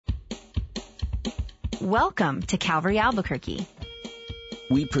Welcome to Calvary Albuquerque.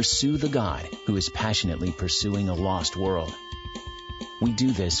 We pursue the God who is passionately pursuing a lost world. We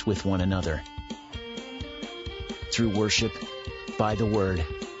do this with one another. Through worship, by the Word,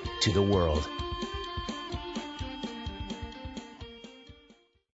 to the world.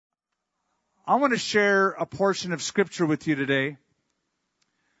 I want to share a portion of Scripture with you today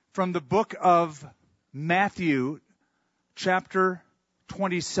from the book of Matthew, chapter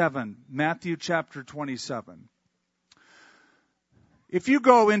 27. Matthew chapter 27. If you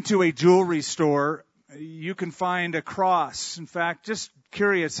go into a jewelry store, you can find a cross. In fact, just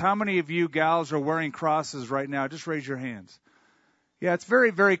curious, how many of you gals are wearing crosses right now? Just raise your hands. Yeah, it's a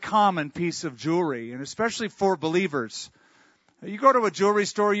very, very common piece of jewelry, and especially for believers. You go to a jewelry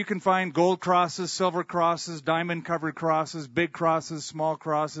store, you can find gold crosses, silver crosses, diamond-covered crosses, big crosses, small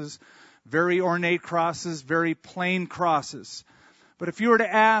crosses, very ornate crosses, very plain crosses. But if you were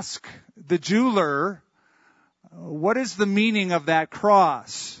to ask the jeweler, what is the meaning of that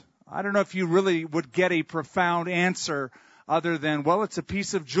cross? I don't know if you really would get a profound answer other than, well, it's a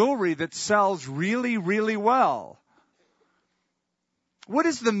piece of jewelry that sells really, really well. What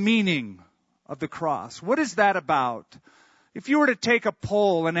is the meaning of the cross? What is that about? If you were to take a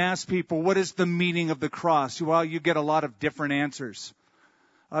poll and ask people, what is the meaning of the cross? Well, you get a lot of different answers.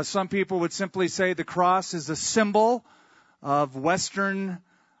 Some people would simply say the cross is a symbol of Western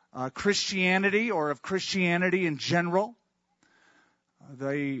Christianity or of Christianity in general.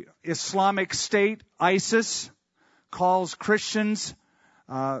 The Islamic State, ISIS, calls Christians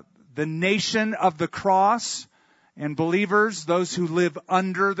the nation of the cross, and believers those who live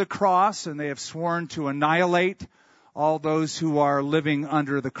under the cross, and they have sworn to annihilate all those who are living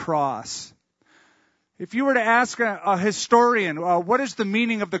under the cross. If you were to ask a historian, what is the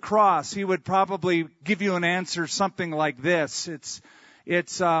meaning of the cross? He would probably give you an answer something like this.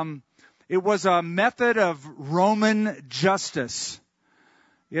 It was a method of Roman justice.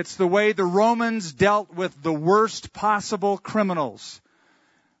 It's the way the Romans dealt with the worst possible criminals.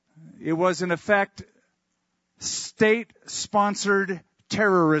 It was, in effect, state-sponsored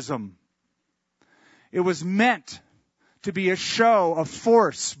terrorism. It was meant to be a show of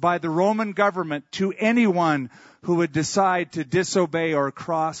force by the Roman government to anyone who would decide to disobey or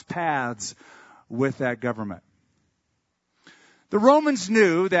cross paths with that government. The Romans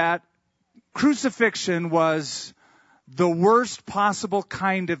knew that crucifixion was the worst possible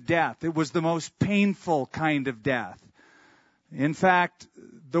kind of death. It was the most painful kind of death. In fact,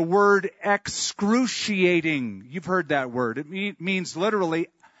 the word excruciating, you've heard that word. It means literally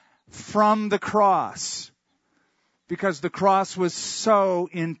from the cross, because the cross was so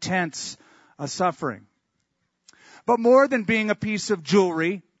intense a suffering. But more than being a piece of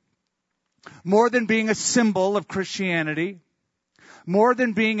jewelry, more than being a symbol of Christianity, more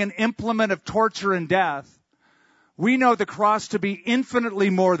than being an implement of torture and death, we know the cross to be infinitely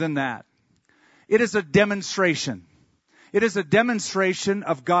more than that. It is a demonstration. It is a demonstration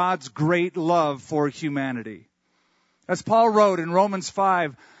of God's great love for humanity. As Paul wrote in Romans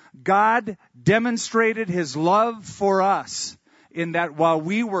 5, God demonstrated His love for us in that while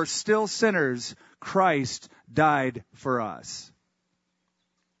we were still sinners, Christ died for us.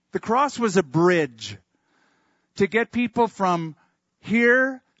 The cross was a bridge to get people from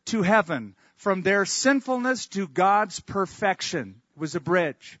here to heaven, from their sinfulness to God's perfection. It was a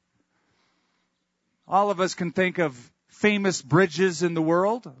bridge. All of us can think of famous bridges in the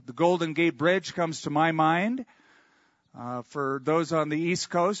world. The Golden Gate Bridge comes to my mind. For those on the East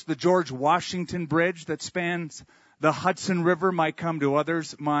Coast, the George Washington Bridge that spans the Hudson River might come to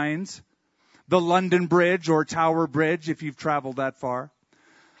others' minds. The London Bridge or Tower Bridge, if you've traveled that far.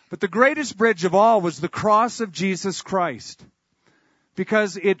 But the greatest bridge of all was the cross of Jesus Christ,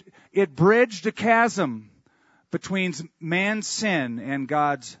 because it bridged a chasm between man's sin and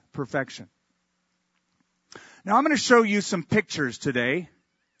God's perfection. Now I'm going to show you some pictures today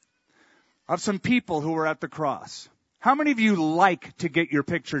of some people who were at the cross. How many of you like to get your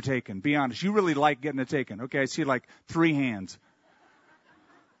picture taken? Be honest. You really like getting it taken. Okay, I see like 3 hands.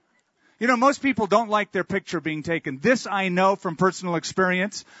 You know, most people don't like their picture being taken. This I know from personal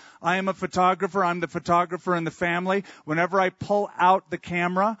experience. I am a photographer. I'm the photographer in the family. Whenever I pull out the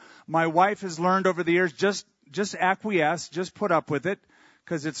camera, my wife has learned over the years, just acquiesce, just put up with it,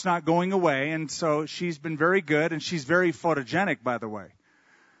 because it's not going away. And so she's been very good, and she's very photogenic, by the way.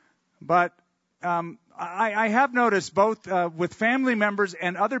 But I have noticed both with family members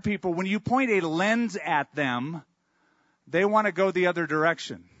and other people, when you point a lens at them, they want to go the other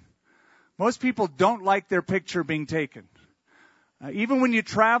direction. Most people don't like their picture being taken. Even when you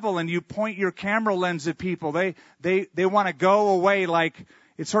travel and you point your camera lens at people, they want to go away like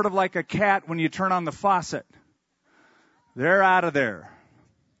It's sort of like a cat when you turn on the faucet. They're out of there.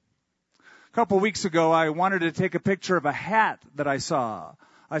 A couple weeks ago, I wanted to take a picture of a hat that I saw.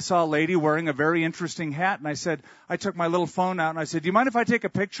 I saw a lady wearing a very interesting hat, and I took my little phone out, and I said, do you mind if I take a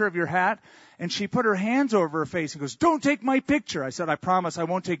picture of your hat? And she put her hands over her face and goes, don't take my picture. I said, I promise I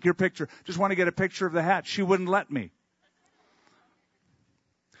won't take your picture. Just want to get a picture of the hat. She wouldn't let me.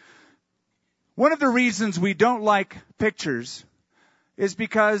 One of the reasons we don't like pictures is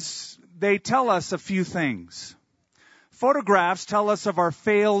because they tell us a few things. Photographs tell us of our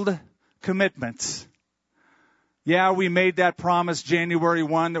failed commitments. Yeah, we made that promise January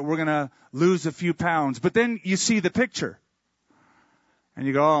 1 that we're going to lose a few pounds. But then you see the picture. And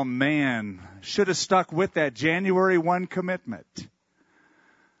you go, oh man, should have stuck with that January 1 commitment.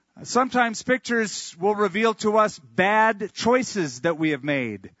 Sometimes pictures will reveal to us bad choices that we have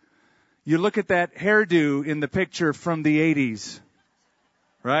made. You look at that hairdo in the picture from the 80s.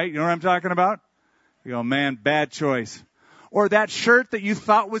 Right? You know what I'm talking about? You go, man, bad choice. Or that shirt that you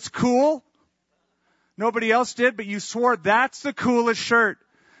thought was cool. Nobody else did, but you swore that's the coolest shirt.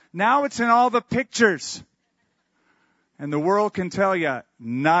 Now it's in all the pictures. And the world can tell you,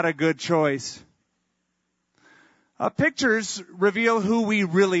 not a good choice. Pictures reveal who we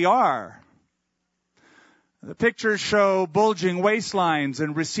really are. The pictures show bulging waistlines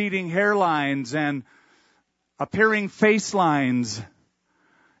and receding hairlines and appearing face lines.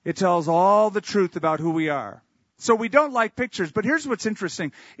 It tells all the truth about who we are. So we don't like pictures, but here's what's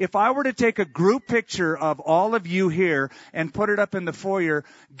interesting. If I were to take a group picture of all of you here and put it up in the foyer,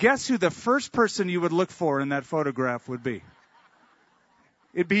 guess who the first person you would look for in that photograph would be?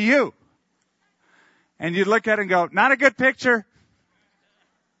 It'd be you. And you'd look at it and go, not a good picture.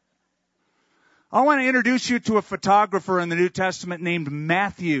 I want to introduce you to a photographer in the New Testament named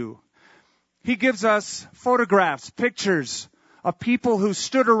Matthew. He gives us photographs, pictures of people who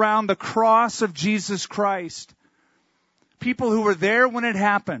stood around the cross of Jesus Christ. People who were there when it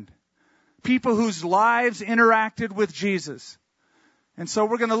happened. People whose lives interacted with Jesus. And so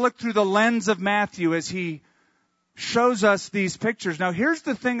we're going to look through the lens of Matthew as he shows us these pictures. Now here's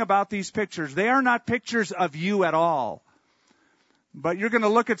the thing about these pictures. They are not pictures of you at all. But you're going to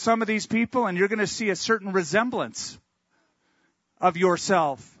look at some of these people and you're going to see a certain resemblance of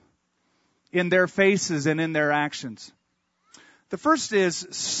yourself in their faces and in their actions. The first is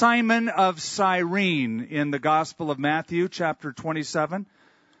Simon of Cyrene in the Gospel of Matthew, chapter 27.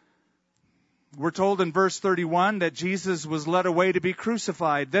 We're told in verse 31 that Jesus was led away to be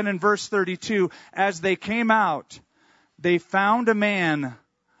crucified. Then in verse 32, as they came out, they found a man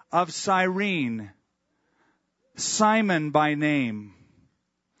of Cyrene, Simon by name,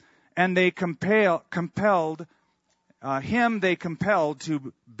 and they compelled him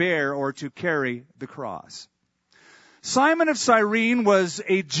to bear or to carry the cross. Simon of Cyrene was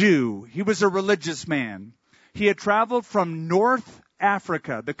a Jew. He was a religious man. He had traveled from North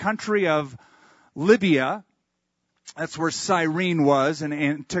Africa, the country of Libya. That's where Cyrene was in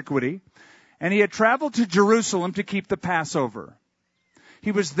antiquity. And he had traveled to Jerusalem to keep the Passover.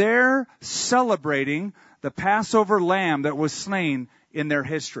 He was there celebrating the Passover lamb that was slain in their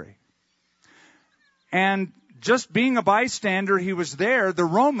history. And just being a bystander, he was there. The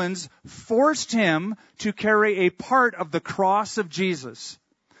Romans forced him to carry a part of the cross of Jesus.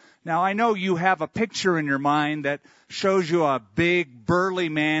 Now, I know you have a picture in your mind that shows you a big, burly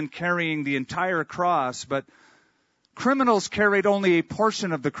man carrying the entire cross, but criminals carried only a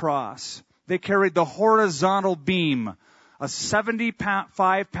portion of the cross. They carried the horizontal beam, a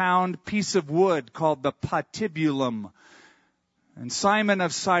 75-pound piece of wood called the patibulum. And Simon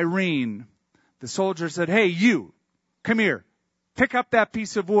of Cyrene, the soldier said, hey, you, come here, pick up that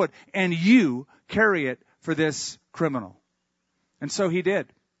piece of wood, and you carry it for this criminal. And so he did.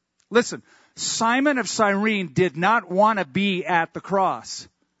 Listen, Simon of Cyrene did not want to be at the cross.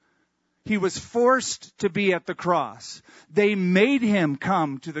 He was forced to be at the cross. They made him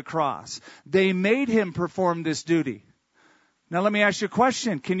come to the cross. They made him perform this duty. Now let me ask you a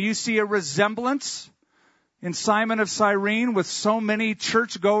question. Can you see a resemblance in Simon of Cyrene with so many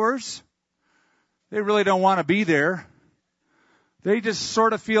churchgoers? They really don't want to be there. They just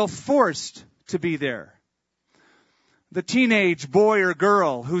sort of feel forced to be there. The teenage boy or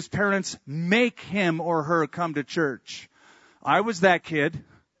girl whose parents make him or her come to church. I was that kid.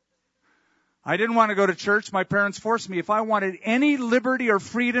 I didn't want to go to church. My parents forced me. If I wanted any liberty or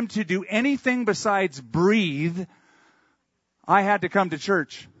freedom to do anything besides breathe, I had to come to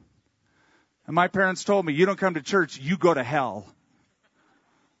church. And my parents told me, you don't come to church, you go to hell.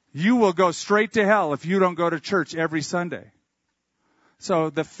 You will go straight to hell if you don't go to church every Sunday.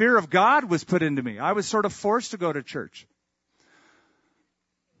 So the fear of God was put into me. I was sort of forced to go to church.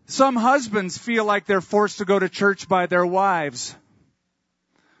 Some husbands feel like they're forced to go to church by their wives.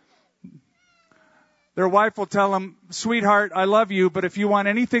 Their wife will tell them, sweetheart, I love you, but if you want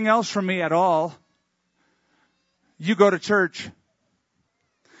anything else from me at all, you go to church.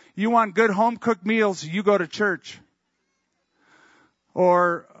 You want good home-cooked meals, you go to church.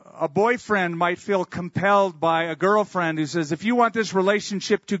 Or a boyfriend might feel compelled by a girlfriend who says, if you want this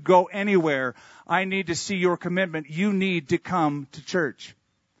relationship to go anywhere, I need to see your commitment. You need to come to church.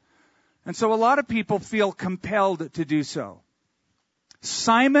 And so a lot of people feel compelled to do so.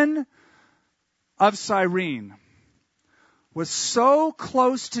 Simon of Cyrene was so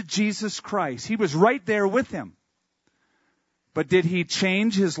close to Jesus Christ. He was right there with him. But did he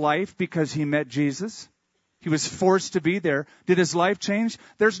change his life because he met Jesus? He was forced to be there. Did his life change?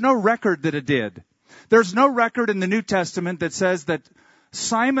 There's no record that it did. There's no record in the New Testament that says that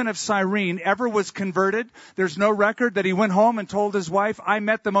Simon of Cyrene ever was converted. There's no record that he went home and told his wife, I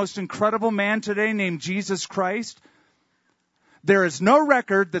met the most incredible man today named Jesus Christ. There is no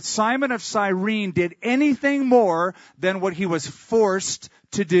record that Simon of Cyrene did anything more than what he was forced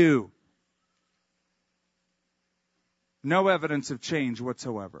to do. No evidence of change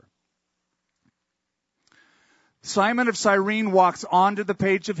whatsoever. Simon of Cyrene walks onto the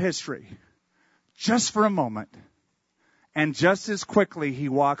page of history just for a moment, and just as quickly he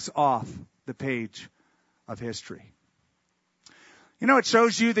walks off the page of history. You know, it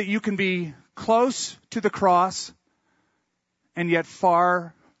shows you that you can be close to the cross and yet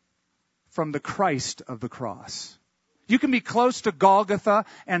far from the Christ of the cross. You can be close to Golgotha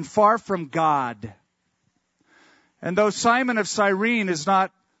and far from God. And though Simon of Cyrene is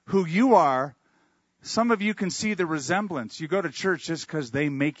not who you are, some of you can see the resemblance. You go to church just because they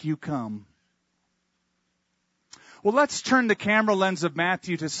make you come. Well, let's turn the camera lens of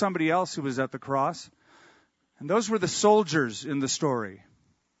Matthew to somebody else who was at the cross. And those were the soldiers in the story.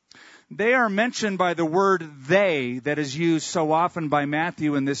 They are mentioned by the word they that is used so often by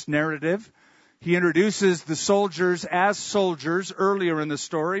Matthew in this narrative. He introduces the soldiers as soldiers earlier in the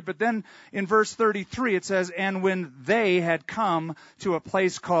story, but then in verse 33 it says, and when they had come to a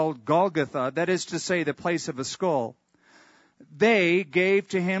place called Golgotha, that is to say the place of a skull, they gave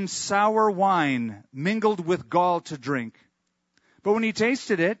to him sour wine mingled with gall to drink. But when he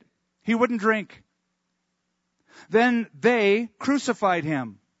tasted it, he wouldn't drink. Then they crucified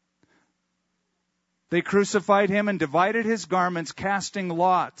him. They crucified him and divided his garments, casting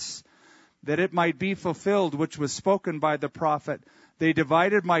lots, that it might be fulfilled, which was spoken by the prophet. They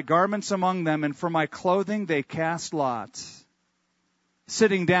divided my garments among them, and for my clothing they cast lots.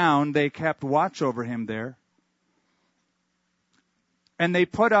 Sitting down, they kept watch over him there. And they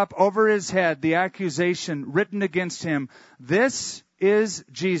put up over his head the accusation written against him, this is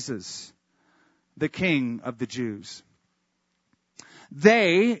Jesus, the King of the Jews.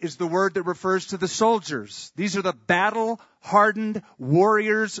 They is the word that refers to the soldiers. These are the battle-hardened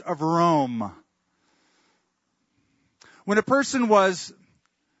warriors of Rome. When a person was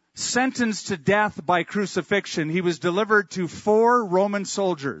sentenced to death by crucifixion, he was delivered to 4 Roman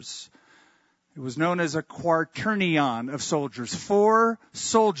soldiers. It was known as a quaternion of soldiers. 4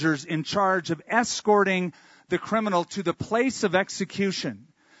 soldiers in charge of escorting the criminal to the place of execution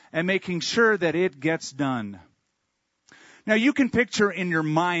and making sure that it gets done. Now, you can picture in your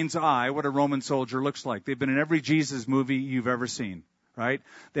mind's eye what a Roman soldier looks like. They've been in every Jesus movie you've ever seen, right?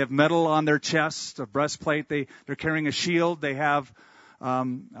 They have metal on their chest, a breastplate. They're carrying a shield. They have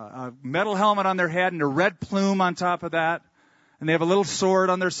a metal helmet on their head and a red plume on top of that. And they have a little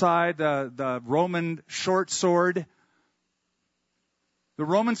sword on their side, the Roman short sword. The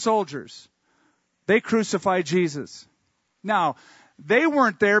Roman soldiers, they crucified Jesus. Now, they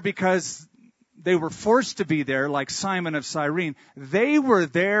weren't there because they were forced to be there like Simon of Cyrene. They were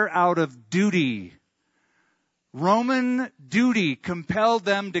there out of duty. Roman duty compelled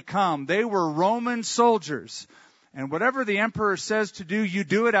them to come. They were Roman soldiers. And whatever the emperor says to do, you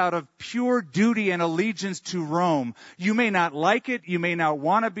do it out of pure duty and allegiance to Rome. You may not like it, you may not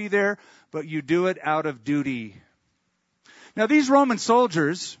want to be there, but you do it out of duty. Now, these Roman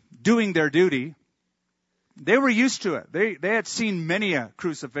soldiers doing their duty, they were used to it. They had seen many a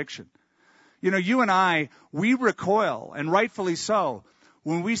crucifixion. You know, you and I, we recoil, and rightfully so,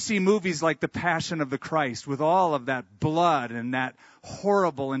 when we see movies like The Passion of the Christ with all of that blood and that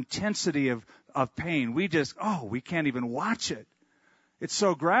horrible intensity of pain. We can't even watch it. It's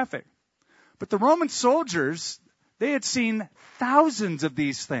so graphic. But the Roman soldiers, they had seen thousands of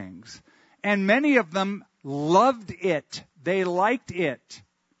these things, and many of them loved it. They liked it.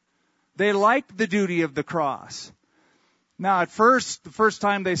 They liked the duty of the cross. Now, at first, the first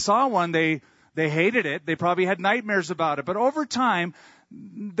time they saw one, they hated it. They probably had nightmares about it. But over time,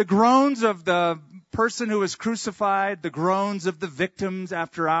 The groans of the person who was crucified, the groans of the victims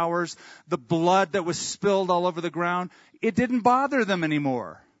after hours, the blood that was spilled all over the ground, it didn't bother them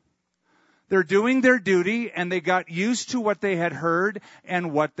anymore. They're doing their duty, and they got used to what they had heard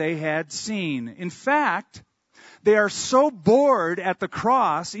and what they had seen. In fact, they are so bored at the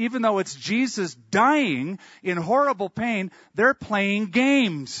cross, even though it's Jesus dying in horrible pain, they're playing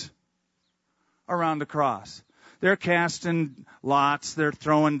games around the cross. They're casting lots. They're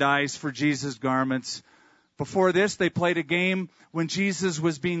throwing dice for Jesus' garments. Before this, they played a game when Jesus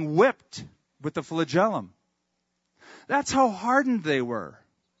was being whipped with the flagellum. That's how hardened they were.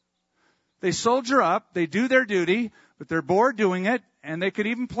 They soldier up, they do their duty, but they're bored doing it, and they could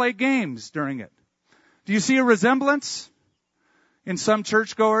even play games during it. Do you see a resemblance in some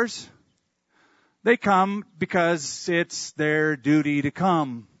churchgoers? They come because it's their duty to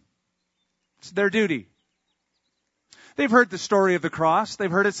come. It's their duty. They've heard the story of the cross.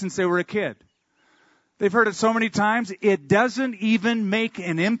 They've heard it since they were a kid. They've heard it so many times, it doesn't even make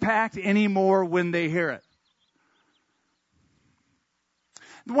an impact anymore when they hear it.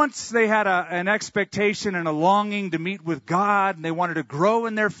 Once they had an expectation and a longing to meet with God, and they wanted to grow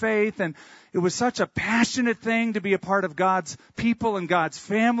in their faith, and it was such a passionate thing to be a part of God's people and God's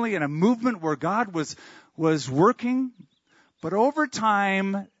family and a movement where God was working. But over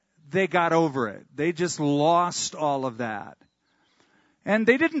time, they got over it. They just lost all of that. And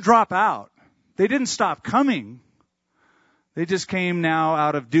they didn't drop out. They didn't stop coming. They just came now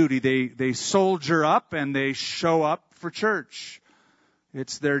out of duty. They soldier up and they show up for church.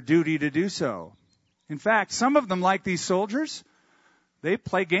 It's their duty to do so. In fact, some of them, like these soldiers, they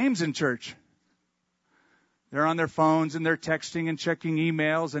play games in church. They're on their phones and they're texting and checking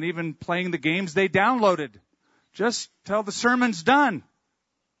emails and even playing the games they downloaded just till the sermon's done.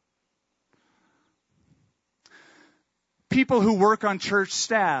 People who work on church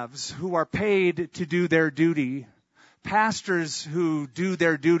staffs who are paid to do their duty, pastors who do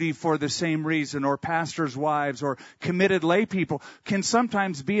their duty for the same reason, or pastors' wives, or committed lay people can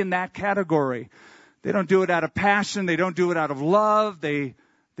sometimes be in that category. They don't do it out of passion. They don't do it out of love. They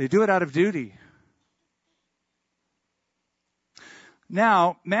do it out of duty.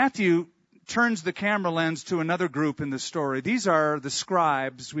 Now, Matthew turns the camera lens to another group in the story. These are the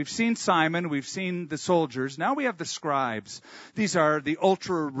scribes. We've seen Simon. We've seen the soldiers. Now we have the scribes. These are the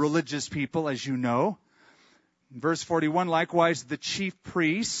ultra-religious people, as you know. In verse 41, likewise, the chief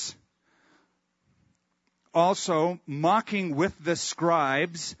priests, also mocking with the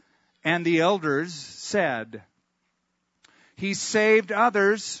scribes and the elders, said, He saved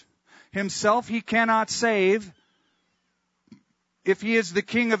others. Himself he cannot save. If he is the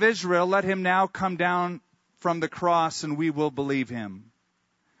King of Israel, let him now come down from the cross and we will believe him.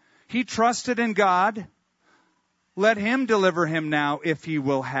 He trusted in God. Let him deliver him now if he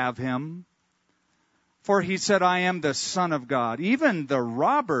will have him. For he said, I am the Son of God. Even the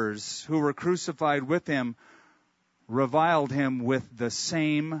robbers who were crucified with him reviled him with the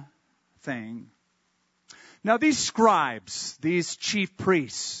same thing. Now these scribes, these chief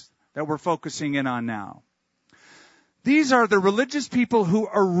priests that we're focusing in on now, these are the religious people who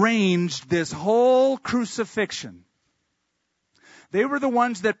arranged this whole crucifixion. They were the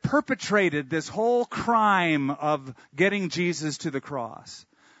ones that perpetrated this whole crime of getting Jesus to the cross.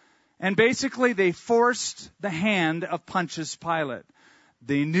 And basically they forced the hand of Pontius Pilate.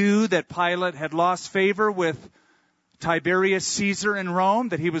 They knew that Pilate had lost favor with Tiberius Caesar in Rome,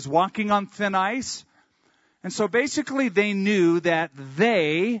 that he was walking on thin ice. And so basically they knew that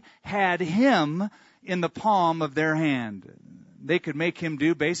they had him in the palm of their hand. They could make him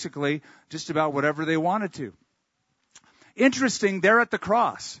do basically just about whatever they wanted to. Interesting, they're at the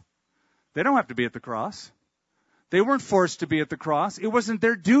cross. They don't have to be at the cross. They weren't forced to be at the cross. It wasn't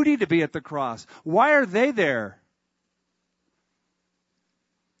their duty to be at the cross. Why are they there?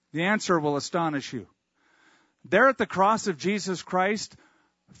 The answer will astonish you. They're at the cross of Jesus Christ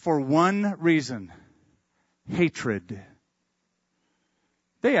for one reason: hatred.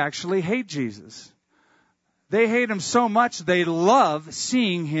 They actually hate Jesus. They hate him so much they love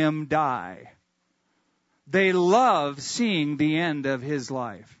seeing him die. They love seeing the end of his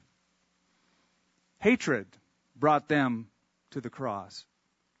life. Hatred brought them to the cross.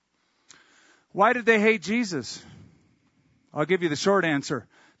 Why did they hate Jesus? I'll give you the short answer.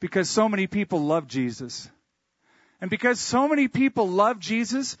 Because so many people love Jesus. And because so many people love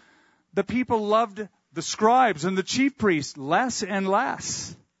Jesus, the people loved the scribes and the chief priests less and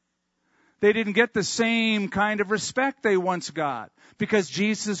less. They didn't get the same kind of respect they once got because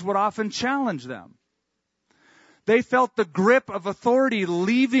Jesus would often challenge them. They felt the grip of authority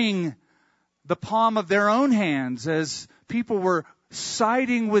leaving the palm of their own hands as people were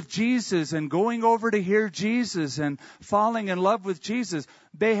siding with Jesus and going over to hear Jesus and falling in love with Jesus.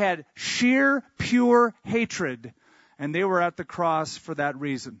 They had sheer, pure hatred, and they were at the cross for that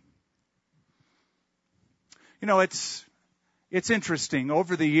reason. You know, it's interesting.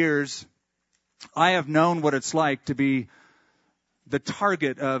 Over the years, I have known what it's like to be the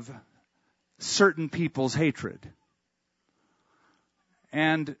target of certain people's hatred.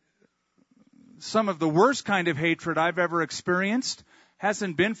 And some of the worst kind of hatred I've ever experienced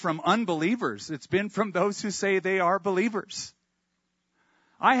hasn't been from unbelievers. It's been from those who say they are believers.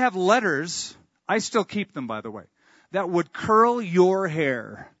 I have letters, I still keep them, by the way, that would curl your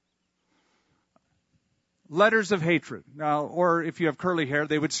hair. Letters of hatred. Now, or if you have curly hair,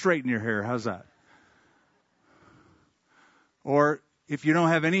 they would straighten your hair. How's that? Or if you don't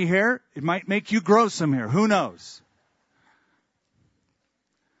have any hair, it might make you grow some hair. Who knows?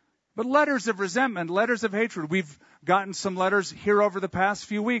 But letters of resentment, letters of hatred. We've gotten some letters here over the past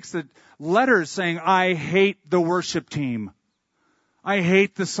few weeks, that letters saying, I hate the worship team. I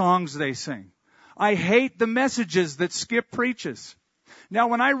hate the songs they sing. I hate the messages that Skip preaches. Now,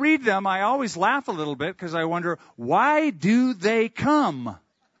 when I read them, I always laugh a little bit because I wonder, why do they come?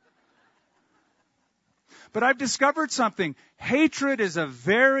 But I've discovered something. Hatred is a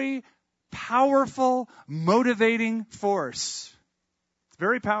very powerful, motivating force.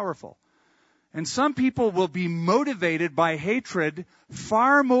 Very powerful. And some people will be motivated by hatred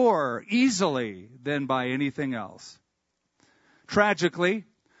far more easily than by anything else. Tragically,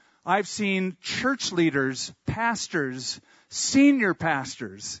 I've seen church leaders, pastors, senior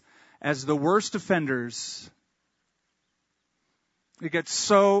pastors as the worst offenders. They get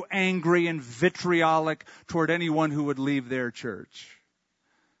so angry and vitriolic toward anyone who would leave their church.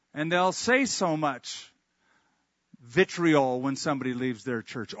 And they'll say so much vitriol when somebody leaves their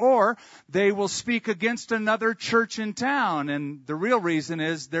church. Or they will speak against another church in town, and the real reason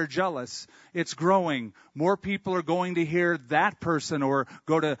is they're jealous. It's growing. More people are going to hear that person or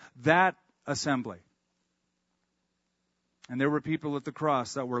go to that assembly. And there were people at the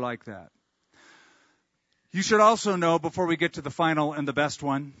cross that were like that. You should also know, before we get to the final and the best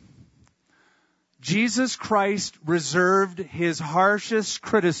one, Jesus Christ reserved his harshest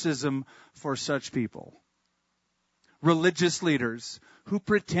criticism for such people. Religious leaders who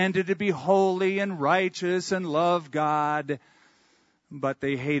pretended to be holy and righteous and love God, but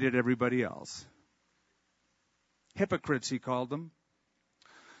they hated everybody else. Hypocrites, he called them.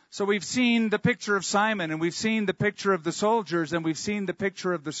 So we've seen the picture of Simon, and we've seen the picture of the soldiers, and we've seen the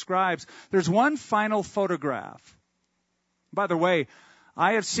picture of the scribes. There's one final photograph. By the way,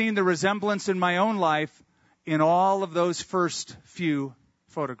 I have seen the resemblance in my own life in all of those first few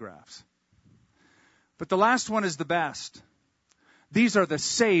photographs. But the last one is the best. These are the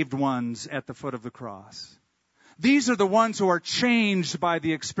saved ones at the foot of the cross. These are the ones who are changed by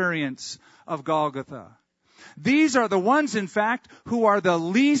the experience of Golgotha. These are the ones, in fact, who are the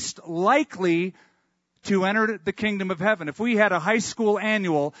least likely to enter the kingdom of heaven. If we had a high school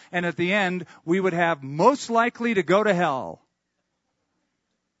annual, and at the end, we would have most likely to go to hell,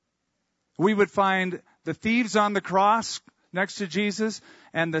 we would find the thieves on the cross next to Jesus,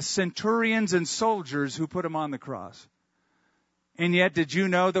 and the centurions and soldiers who put him on the cross. And yet, did you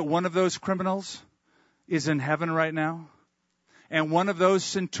know that one of those criminals is in heaven right now? And one of those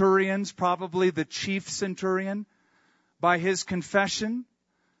centurions, probably the chief centurion, by his confession,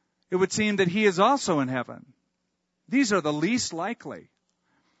 it would seem that he is also in heaven. These are the least likely.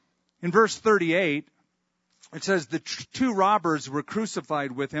 In verse 38, it says the two robbers were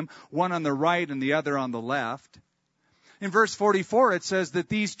crucified with him, one on the right and the other on the left. In verse 44, it says that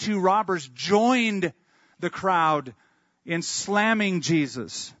these two robbers joined the crowd in slamming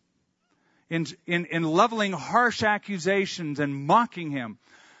Jesus, in leveling harsh accusations and mocking him.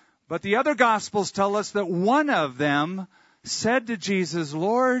 But the other Gospels tell us that one of them said to Jesus,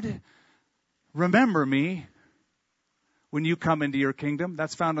 Lord, remember me when you come into your kingdom.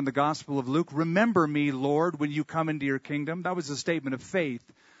 That's found in the Gospel of Luke. Remember me, Lord, when you come into your kingdom. That was a statement of faith.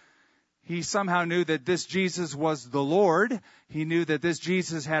 He somehow knew that this Jesus was the Lord. He knew that this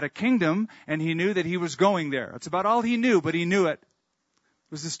Jesus had a kingdom, and he knew that he was going there. That's about all he knew, but he knew it.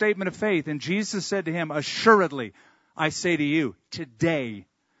 It was a statement of faith. And Jesus said to him, assuredly, I say to you, today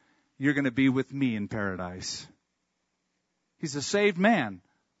you're going to be with me in paradise. He's a saved man.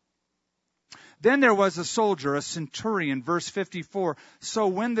 Then there was a soldier, a centurion, verse 54. So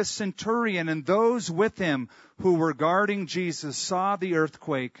when the centurion and those with him who were guarding Jesus saw the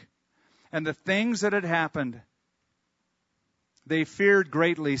earthquake and the things that had happened, they feared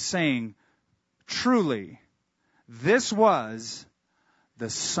greatly, saying, truly, this was the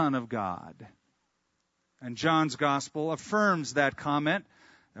Son of God. And John's gospel affirms that comment.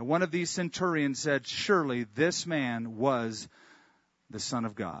 And one of these centurions said, surely this man was the Son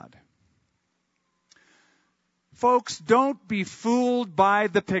of God. Folks, don't be fooled by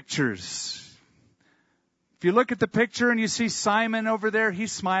the pictures. If you look at the picture and you see Simon over there,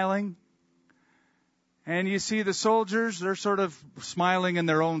 he's smiling. And you see the soldiers, they're sort of smiling in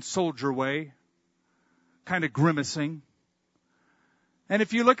their own soldier way, kind of grimacing. And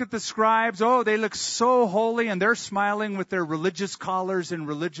if you look at the scribes, oh, they look so holy, and they're smiling with their religious collars and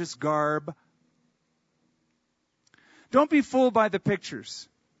religious garb. Don't be fooled by the pictures.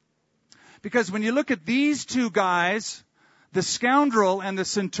 Because when you look at these two guys, the scoundrel and the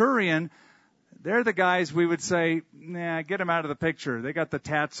centurion, they're the guys we would say, nah, get them out of the picture. They got the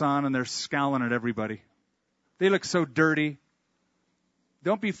tats on and they're scowling at everybody. They look so dirty.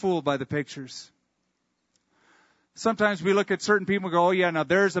 Don't be fooled by the pictures. Sometimes we look at certain people and go, oh yeah, now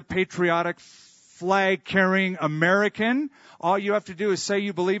there's a patriotic flag-carrying American. All you have to do is say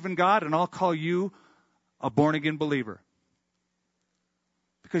you believe in God and I'll call you a born-again believer.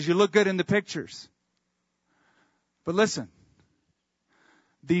 Because you look good in the pictures. But listen.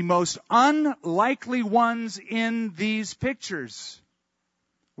 The most unlikely ones in these pictures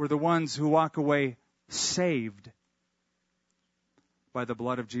were the ones who walk away saved by the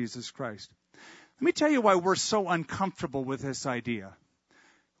blood of Jesus Christ. Let me tell you why we're so uncomfortable with this idea.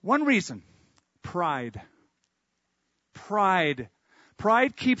 One reason, pride. Pride.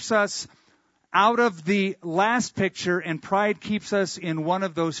 Pride keeps us out of the last picture, and pride keeps us in one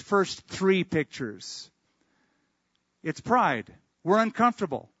of those first three pictures. It's pride. We're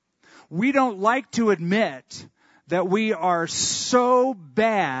uncomfortable. We don't like to admit that we are so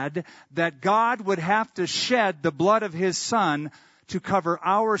bad that God would have to shed the blood of His Son to cover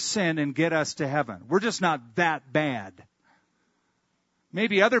our sin and get us to heaven. We're just not that bad.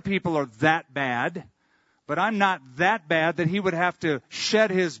 Maybe other people are that bad, but I'm not that bad that He would have to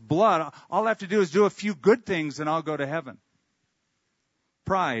shed His blood. All I have to do is do a few good things and I'll go to heaven.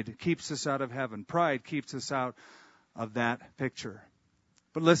 Pride keeps us out of heaven. Pride keeps us out of that picture.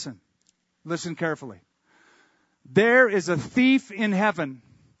 But listen carefully. There is a thief in heaven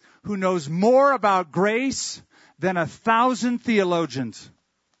who knows more about grace than 1,000 theologians.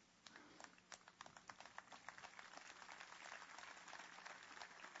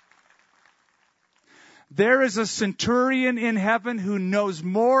 There is a centurion in heaven who knows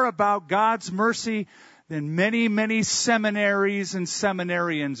more about God's mercy than many, many seminaries and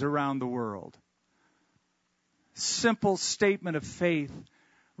seminarians around the world. Simple statement of faith,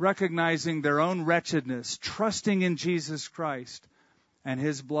 recognizing their own wretchedness, trusting in Jesus Christ, and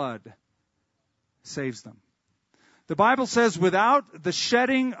His blood saves them. The Bible says, without the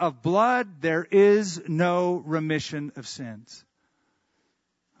shedding of blood, there is no remission of sins.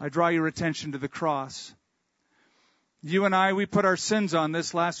 I draw your attention to the cross. You and I, we put our sins on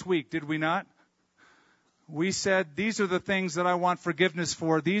this last week, did we not? We said, these are the things that I want forgiveness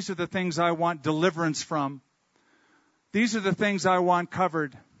for. These are the things I want deliverance from. These are the things I want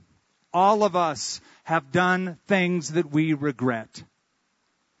covered. All of us have done things that we regret.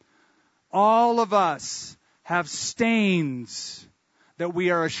 All of us have stains that we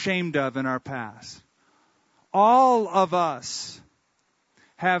are ashamed of in our past. All of us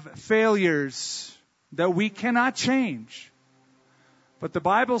have failures that we cannot change. But the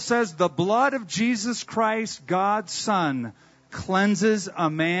Bible says the blood of Jesus Christ, God's Son, cleanses a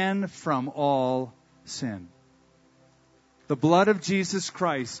man from all sin. The blood of Jesus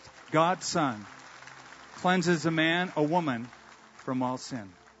Christ, God's Son, cleanses a man, a woman, from all sin.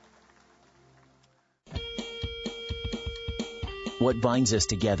 What binds us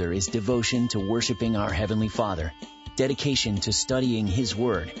together is devotion to worshiping our Heavenly Father, dedication to studying His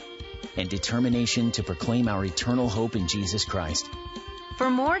Word, and determination to proclaim our eternal hope in Jesus Christ.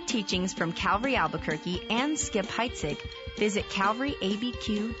 For more teachings from Calvary Albuquerque and Skip Heitzig, visit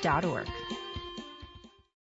calvaryabq.org.